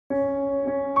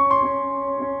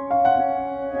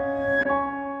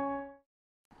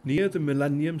Near the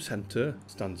Millennium Centre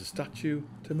stands a statue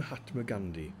to Mahatma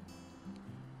Ghandi.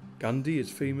 Gandhi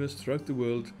is famous throughout the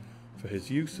world for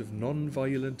his use of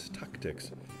non-violent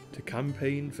tactics to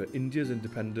campaign for India's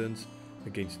independence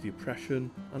against the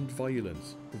oppression and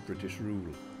violence of British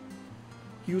rule.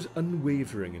 He was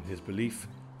unwavering in his belief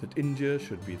that India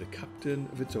should be the captain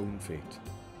of its own fate.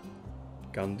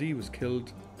 Gandhi was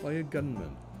killed by a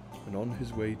gunman when on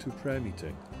his way to a prayer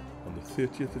meeting on the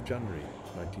 30th of January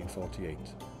 1948.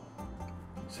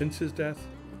 Since his death,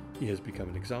 he has become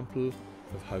an example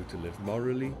of how to live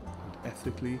morally and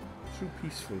ethically through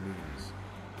peaceful means.